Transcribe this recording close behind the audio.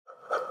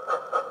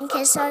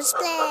Okay, so let's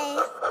play.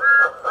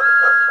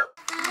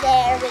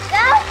 There we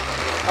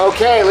go.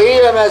 Okay,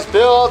 Liam has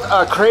built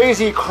a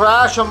crazy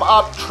crash 'em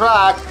up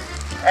track,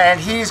 and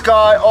he's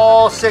got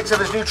all 6 of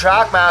his new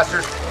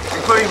Trackmasters,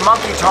 including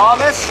Monkey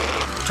Thomas,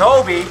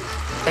 Toby.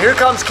 Here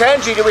comes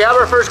Kenji. Do we have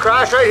our first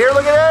crash right here?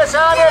 Look at this.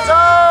 And it's,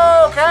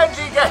 oh,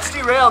 Kenji gets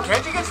derailed.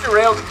 Kenji gets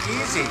derailed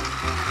easy.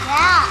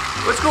 Yeah.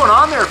 What's going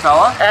on there,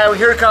 fella? And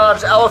here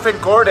comes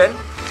Elephant Gordon.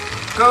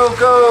 Go,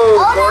 go,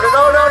 Gordon.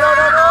 No, no, no,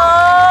 no, no.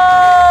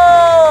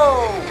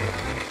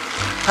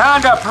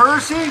 Panda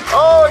Percy.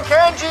 Oh, and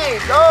Kenji.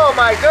 Oh,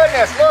 my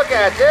goodness. Look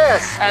at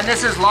this. And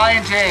this is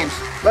Lion James.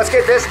 Let's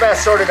get this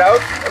mess sorted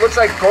out. It looks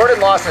like Gordon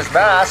lost his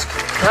mask.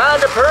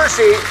 Panda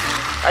Percy.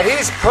 And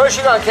he's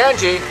pushing on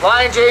Kenji.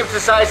 Lion James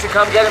decides to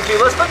come get him too.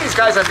 Let's put these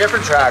guys on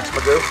different tracks,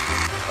 Magoo.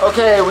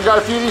 Okay, we got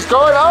a few of these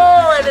going.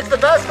 Oh, and it's the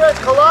best friends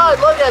collide.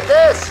 Look at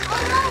this.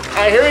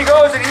 And here he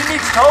goes, and he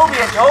meets Toby.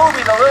 And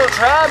Toby, the little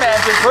tram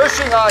engine,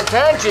 pushing on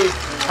Kenji,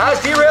 has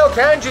derailed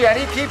Kenji, and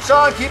he keeps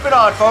on keeping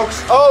on,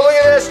 folks. Oh, look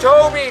at this.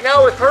 Toby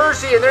now with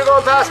Percy, and they're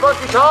going past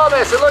Monkey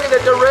Thomas. And look at the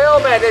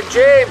derailment and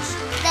James.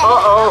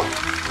 Uh-oh.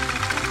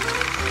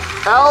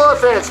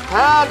 Elephants,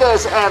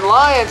 pandas, and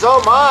lions.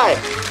 Oh, my.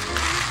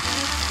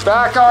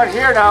 Back on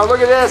here now,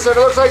 look at this, and it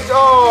looks like,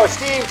 oh,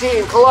 Steam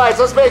Team collides.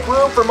 Let's make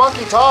room for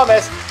Monkey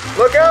Thomas.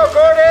 Look out,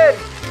 Gordon!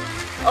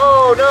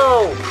 Oh,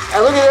 no.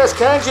 And look at this,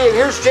 Kenji, and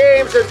here's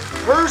James, and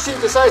Percy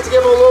decides to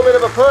give him a little bit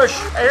of a push.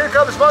 And here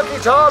comes Monkey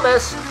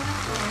Thomas.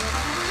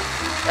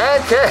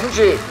 And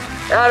Kenji.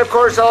 And, of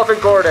course,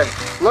 Elephant Gordon.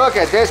 Look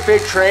at this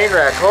big train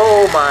wreck.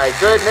 Oh, my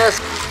goodness.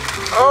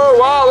 Oh,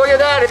 wow, look at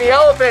that. And the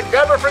elephant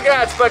never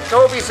forgets, but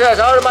Toby says,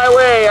 out of my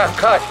way, I'm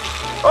cut.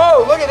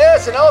 Oh, look at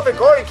this, and Elephant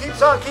Gordon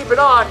keeps on keeping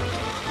on.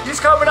 He's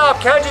coming up,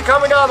 Kenji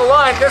coming down the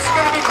line. This is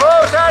going to be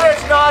close, and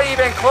it's not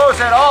even close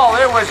at all.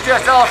 It was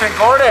just Elephant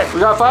Gordon. We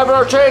got 5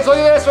 more trains. Look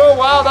at this. Oh,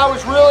 wow, that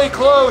was really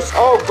close.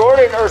 Oh,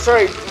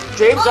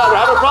 James not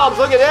having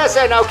problems. Look at this,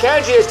 and now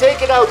Kenji is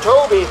taking out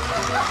Toby.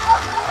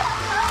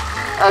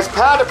 As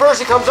Panda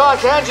Percy comes on,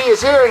 Kenji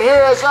is here, and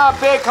here is a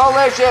big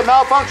collision.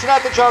 Malfunction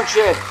at the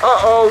junction.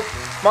 Uh-oh.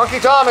 Monkey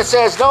Thomas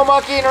says, no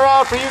monkeying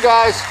around for you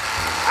guys.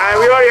 And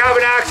we already have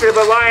an accident,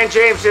 but Lion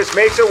James just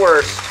makes it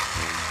worse.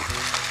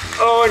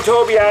 Oh, and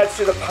Toby adds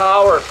to the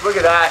power. Look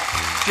at that.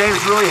 James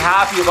really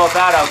happy about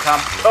that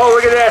outcome. Oh,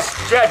 look at this.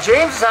 Yeah,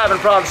 James is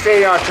having problems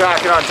staying on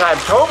track and on time.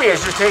 Toby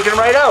is just taking him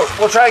right out.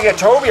 We'll try and get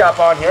Toby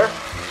up on here.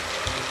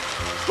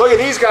 Look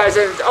at these guys.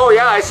 And oh,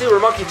 yeah, I see where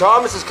Monkey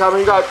Thomas is coming.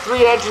 You got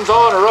 3 engines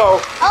all in a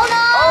row. Oh, no.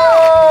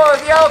 Oh,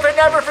 the elephant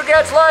never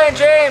forgets Lion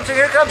James. And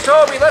here comes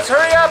Toby. Let's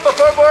hurry up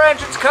before more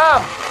engines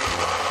come.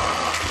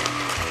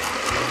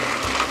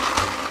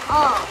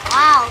 Oh,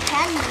 wow,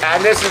 Kenji.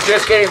 And this is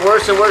just getting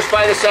worse and worse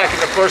by the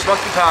second. Of course,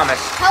 Monkey Thomas.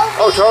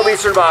 Toby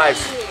survives.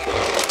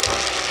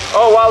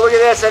 Oh, wow, look at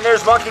this. And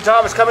there's Monkey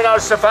Thomas coming out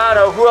of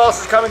Stefano. Who else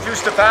is coming through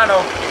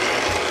Stefano?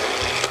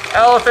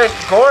 Elephant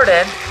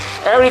Gordon.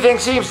 Everything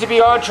seems to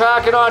be on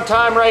track and on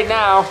time right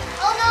now.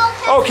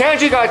 Oh,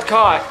 Kenji got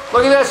caught.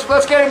 Look at this.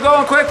 Let's get him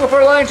going quick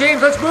before Lion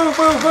James. Let's move,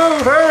 move,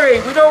 move.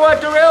 Hurry. We don't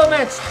want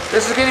derailments.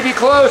 This is going to be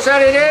close.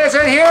 And it is.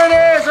 And here it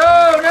is.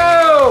 Oh,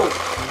 no.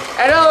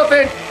 And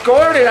Elephant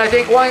Gordon, I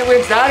think,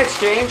 wins that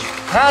exchange.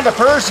 Panda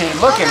Percy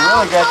looking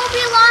really good.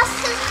 Toby lost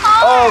his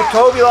car. Oh,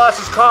 Toby lost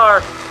his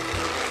car.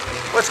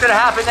 What's going to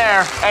happen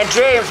there? And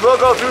James will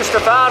go through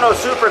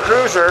Stefano's Super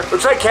Cruiser.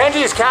 Looks like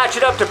Kenji is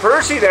catching up to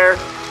Percy there.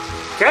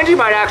 Kenji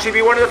might actually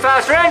be one of the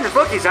faster engines.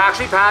 Look, he's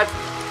actually caught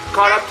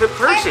up to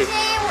Percy.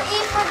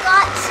 He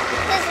forgot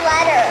his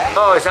letter.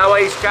 Oh, is that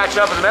why he's catching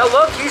up in the middle?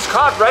 Look, he's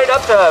caught right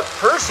up to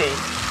Percy.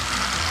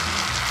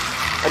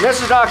 And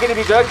this is not going to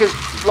be good because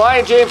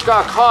Lion James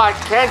got caught.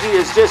 Kenji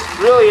is just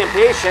really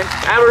impatient.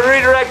 And we're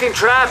redirecting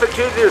traffic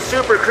to the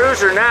Super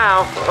Cruiser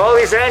now. All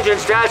these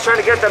engines, Dad's trying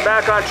to get them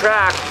back on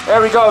track.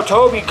 There we go.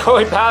 Toby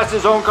going past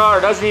his own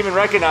car. Doesn't even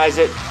recognize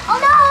it. Oh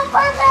no,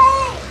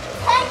 perfect!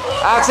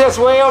 Kenji! Access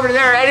way over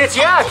there. And it's,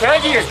 yeah,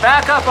 Kenji is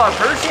back up on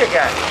Percy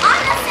again.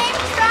 On the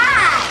same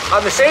track.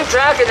 On the same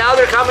track, and now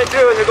they're coming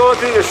through and they're going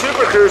through the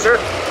Super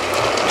Cruiser.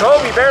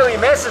 Toby barely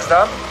misses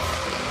them.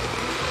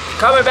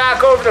 Coming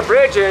back over the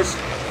bridges.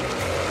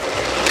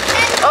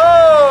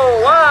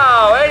 Oh,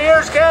 wow, and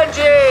here's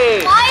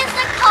Kenji. Why is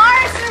the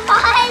car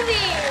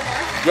surviving?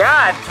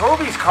 Yeah,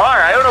 Toby's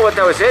car. I don't know what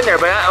that was in there,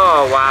 but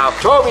oh, wow.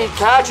 Toby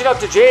catching up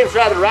to James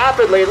rather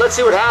rapidly. Let's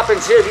see what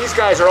happens here. These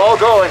guys are all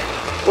going.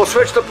 We'll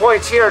switch the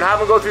points here and have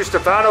them go through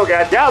Stefano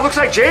again. Yeah, it looks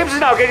like James is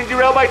now getting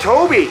derailed by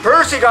Toby.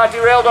 Percy got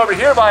derailed over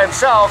here by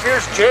himself.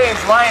 Here's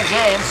James, Lion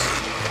James.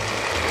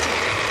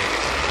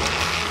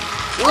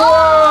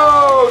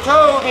 Whoa,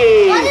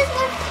 Toby. What is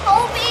with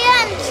Toby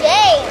and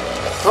James?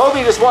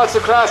 Toby just wants to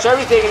crash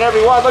everything and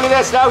everyone. Look at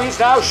this. Now he's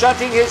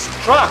shunting his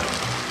truck.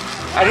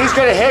 And he's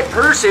going to hit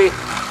Percy.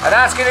 And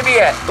that's going to be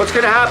it. What's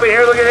going to happen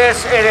here? Look at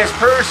this. It is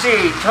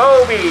Percy,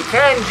 Toby,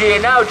 Kenji,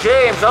 and now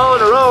James all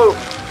in a row.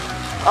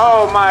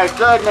 Oh my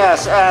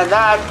goodness. And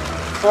that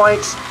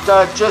points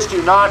just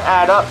do not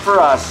add up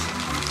for us.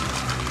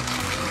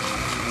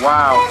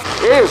 Wow.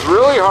 It is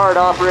really hard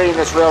operating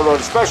this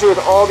railroad, especially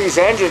with all these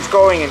engines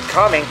going and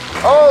coming.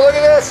 Oh, look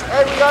at this.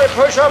 And we got to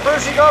push up.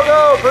 Percy, go,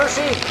 go.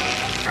 Percy.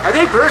 I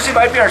think Percy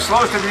might be our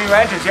slowest of the new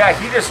engines. Yeah,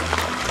 he just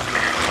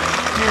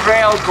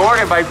derailed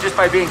Gordon by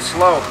being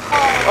slow.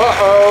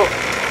 Uh-oh.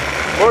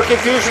 More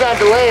confusion and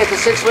delay at the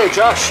 6-way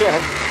junction.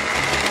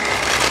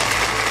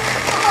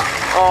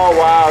 Oh,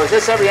 wow. Is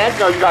this every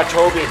engine? No, you got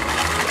Toby.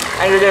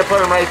 And you're going to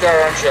put him right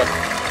there, aren't you?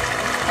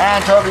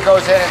 And Toby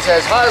goes in and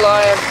says, hi,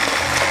 Lion.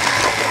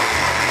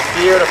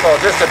 Beautiful.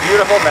 Just a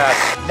beautiful mess.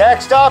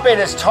 Next up, it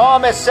is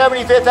Thomas'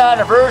 75th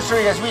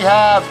anniversary as we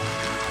have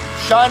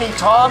Shiny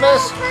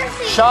Thomas,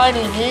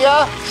 Shiny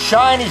Nia,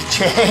 Shiny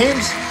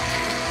James,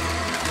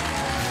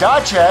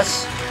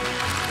 Duchess.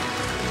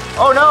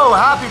 Oh no,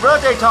 happy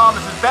birthday,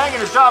 Thomas is banging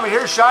his drum, and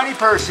here's Shiny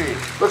Percy.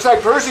 Looks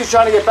like Percy's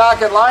trying to get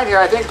back in line here.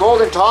 I think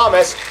Golden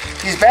Thomas,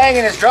 he's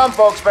banging his drum,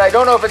 folks, but I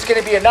don't know if it's going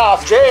to be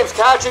enough. James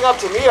catching up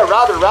to Nia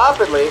rather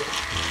rapidly.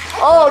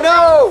 Oh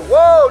no,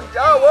 whoa,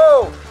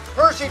 oh whoa.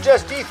 Percy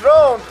just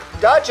dethroned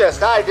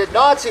Duchess. I did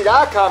not see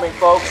that coming,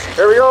 folks.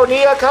 Here we go,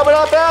 Nia coming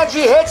up, and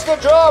she hits the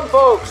drum,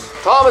 folks.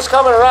 Thomas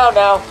coming around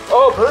now.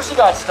 Oh, Percy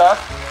got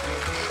stuck.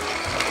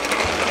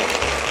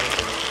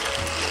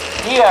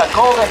 Nia,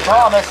 Golden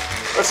Thomas.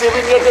 Let's see if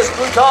we can get this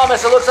Blue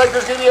Thomas. It looks like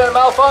there's going to be a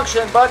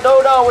malfunction, but no,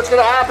 what's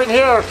going to happen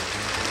here?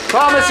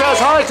 Thomas says,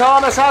 hi,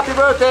 Thomas, happy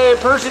birthday. And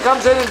Percy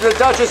comes in and the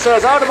Duchess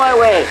says, out of my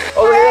way.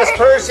 Oh, look at this,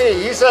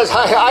 Percy. He says,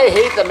 I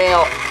hate the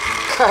mail.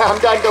 I'm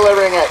done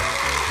delivering it.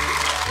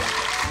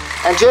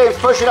 And James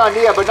pushing on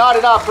Nia, but not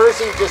enough.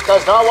 Percy just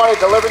does not want to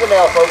deliver the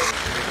mail, folks.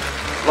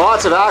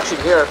 Lots of action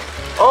here.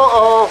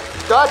 Uh-oh,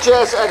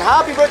 Duchess, and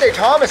happy birthday,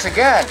 Thomas,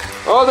 again.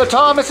 Oh, the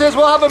Thomases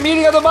will have a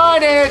meeting of the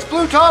mind, and it's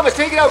Blue Thomas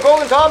taking out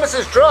Golden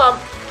Thomas's drum.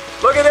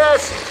 Look at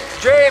this.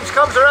 James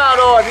comes around.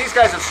 Oh, and these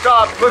guys have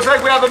stopped. Looks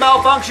like we have a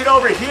malfunction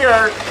over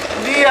here.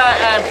 Nia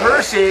and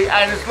Percy,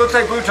 and it looks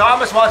like Blue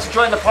Thomas wants to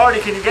join the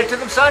party. Can you get to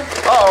them, son?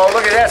 Uh-oh,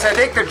 look at this. I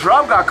think the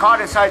drum got caught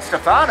inside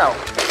Stefano.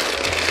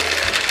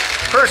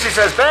 Percy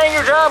says, bang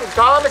your drum,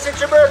 Thomas,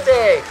 it's your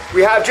birthday.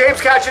 We have James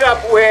catching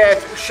up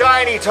with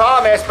Shiny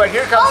Thomas, but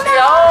here comes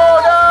Nia. Oh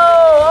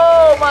no,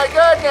 oh my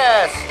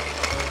goodness.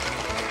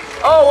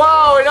 Oh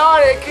wow, and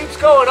on it keeps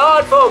going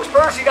on, folks.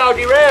 Percy now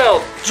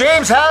derailed.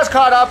 James has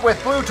caught up with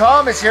Blue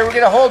Thomas here. We're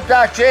gonna hold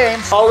back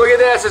James. Oh, look at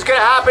this, it's gonna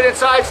happen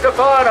inside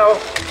Stefano.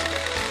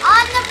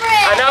 On the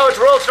bridge. And now it's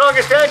world's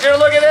strongest engine.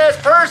 Look at this,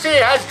 Percy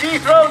has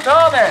dethroned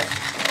Thomas.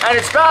 And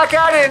it's back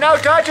at it, and now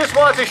Duchess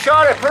wants a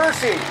shot at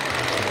Percy.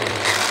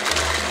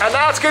 And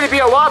that's going to be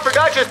a lot for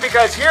Duchess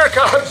because here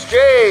comes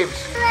James.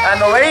 And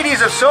the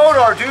ladies of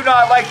Sodor do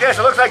not like this.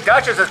 It looks like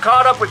Duchess has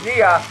caught up with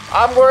Nia.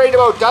 I'm worried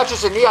about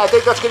Duchess and Nia. I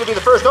think that's going to be the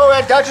first. Oh,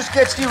 and Duchess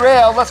gets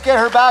derailed. Let's get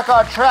her back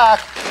on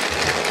track.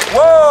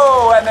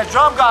 Whoa, and the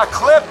drum got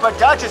clipped, but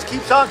Duchess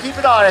keeps on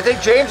keeping on. I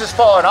think James has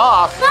fallen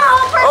off. No,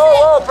 Percy.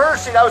 Oh,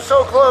 Percy, that was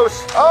so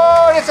close.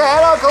 Oh, and it's a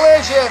head-on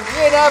collision.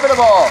 The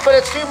inevitable. But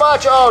it's too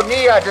much. Oh,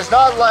 Nia does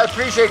not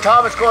appreciate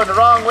Thomas going the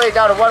wrong way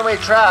down a one-way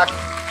track.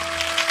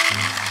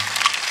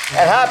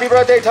 And happy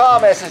birthday,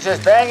 Thomas is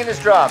just banging his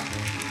drum.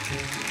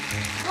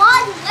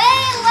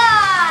 One-way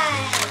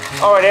line.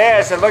 Oh, it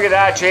is. And look at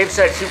that. James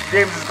said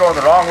James is going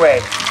the wrong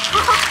way.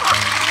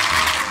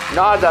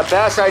 Not the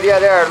best idea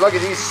there. Look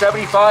at these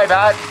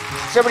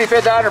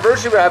 75th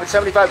anniversary. We're having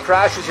 75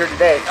 crashes here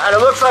today. And it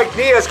looks like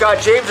Nia's got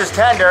James's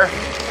tender,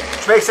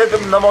 which makes it the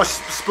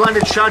most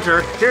splendid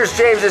shunter. Here's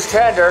James's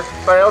tender,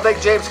 but I don't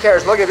think James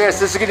cares. Look at this.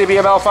 This is going to be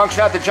a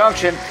malfunction at the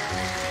junction.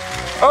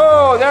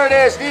 Oh, there it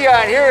is, Nia,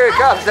 and here it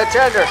comes, the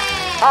tender.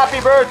 Happy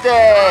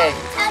birthday.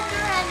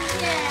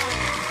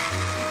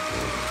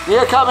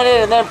 Nia coming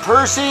in, and then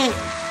Percy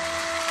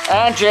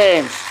and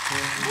James.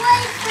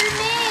 Wait for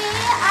me.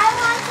 I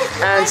want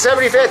to. And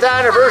 75th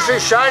anniversary,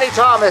 Shiny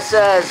Thomas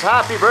says,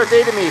 happy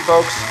birthday to me,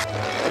 folks.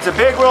 It's a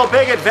big, real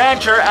big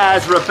adventure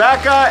as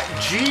Rebecca,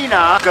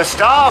 Gina,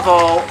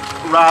 Gustavo,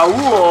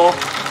 Raul,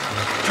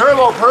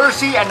 Turbo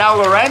Percy, and now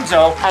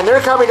Lorenzo. And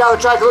they're coming down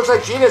the track. It looks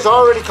like Gina's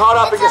already caught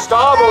up, and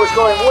Gustavo is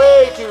going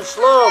way too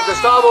slow.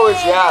 Gustavo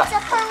is, yeah.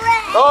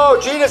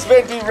 Oh, Gina's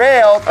been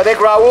derailed. I think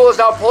Raul is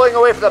now pulling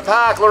away from the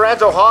pack.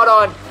 Lorenzo hot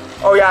on.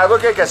 Oh yeah,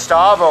 look at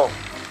Gustavo.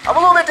 I'm a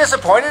little bit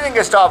disappointed in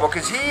Gustavo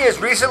because he is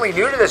recently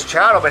new to this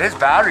channel, but his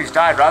batteries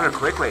died rather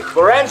quickly.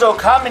 Lorenzo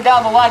coming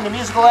down the line, the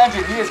musical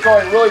engine, he is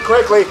going really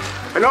quickly.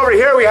 And over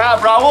here we have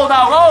Raul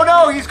now. Oh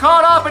no, he's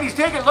caught up and he's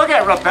taking, look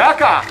at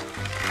Rebecca.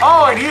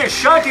 Oh, and he is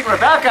shunting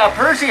Rebecca.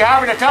 Percy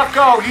having a tough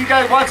go. He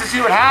wants to see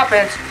what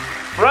happens.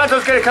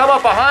 Lorenzo's going to come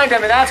up behind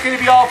him, and that's going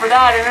to be all for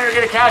that, and then they're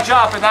going to catch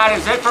up, and that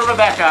is it for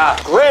Rebecca.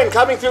 Glenn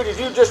coming through. Did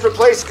you just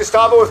replace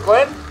Gustavo with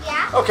Glenn?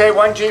 Yeah. Okay,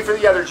 one G for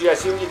the other G. I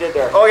see what you did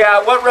there. Oh,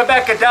 yeah, what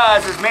Rebecca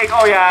does is make,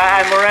 oh,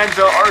 yeah, and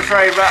Lorenzo, or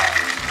sorry,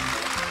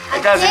 it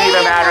doesn't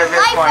even matter at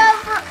this point.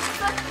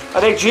 I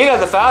think Gina,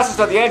 the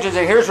fastest of the engines,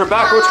 and here's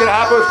Rebecca. What's going to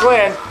happen with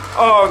Glenn?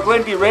 Oh,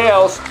 Glenn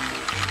derails.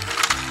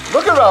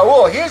 Look at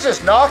Raul. He's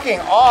just knocking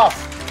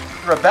off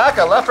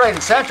Rebecca left, right,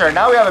 and center. And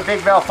now we have a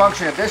big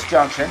malfunction at this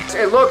junction.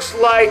 It looks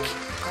like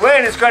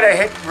Glenn is going to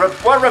hit.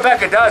 What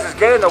Rebecca does is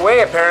get in the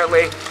way,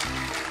 apparently.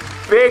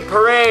 big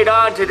parade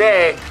on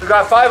today. We've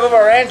got 5 of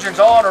our engines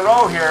all in a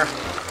row here.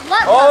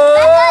 What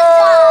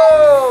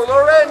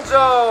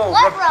Lorenzo!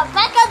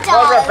 Rebecca does.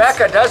 What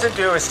Rebecca doesn't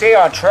do is stay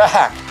on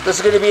track. This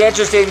is going to be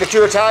interesting. The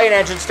 2 Italian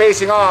engines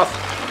facing off.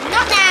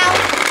 Not now.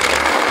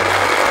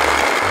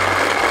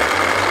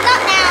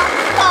 Not now.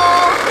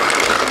 Oh,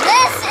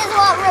 this is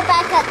what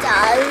Rebecca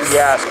does.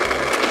 Yes.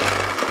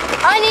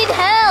 I need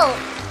help.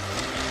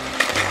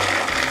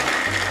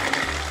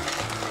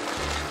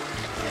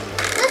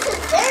 This is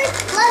very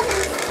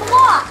pleasant to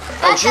walk.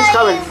 And she's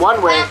coming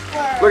one way.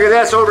 Backwards. Look at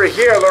this over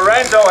here.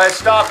 Lorenzo has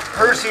stopped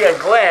Percy and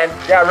Glenn.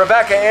 Yeah,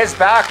 Rebecca is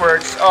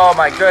backwards. Oh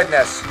my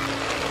goodness.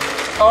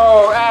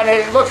 Oh, and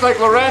it looks like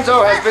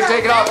Lorenzo has been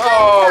taken off.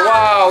 Oh,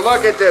 wow,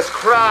 look at this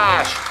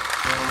crash.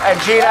 And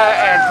Gina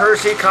and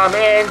Percy come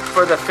in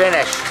for the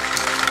finish.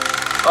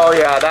 Oh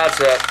yeah, that's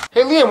it.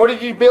 Hey Liam, what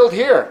did you build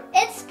here?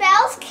 It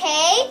spells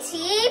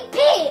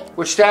KTP.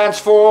 Which stands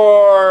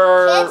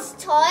for... Kids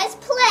Toys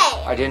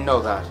Play. I didn't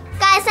know that.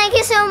 Guys, thank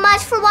you so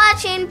much for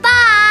watching.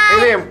 Bye.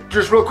 Hey Liam,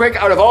 just real quick,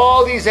 out of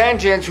all these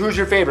engines, who's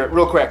your favorite?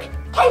 Real quick.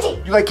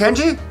 Kenji. You like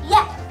Kenji?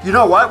 Yeah. You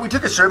know what? We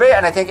took a survey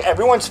and I think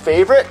everyone's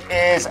favorite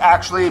is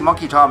actually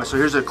Monkey Thomas. So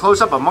here's a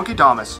close-up of Monkey Thomas.